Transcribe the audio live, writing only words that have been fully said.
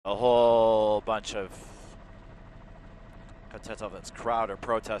a whole bunch of that's crowd or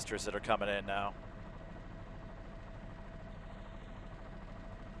protesters that are coming in now.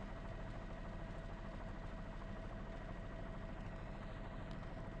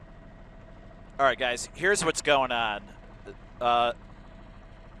 All right, guys, here's what's going on.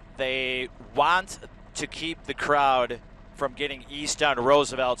 They want to keep the crowd from getting east on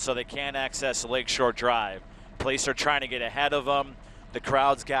Roosevelt so they can't access Lakeshore Drive. Police are trying to get ahead of them. The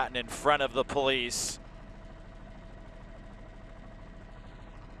crowd's gotten in front of the police.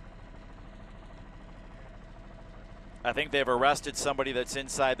 I think they've arrested somebody that's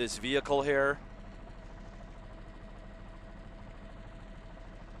inside this vehicle here.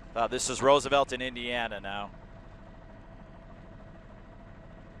 This is Roosevelt in Indiana now.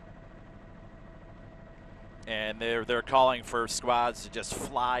 And they're calling for squads to just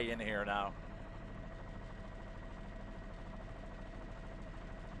fly in here now.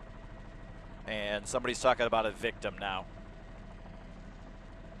 And somebody's talking about a victim now.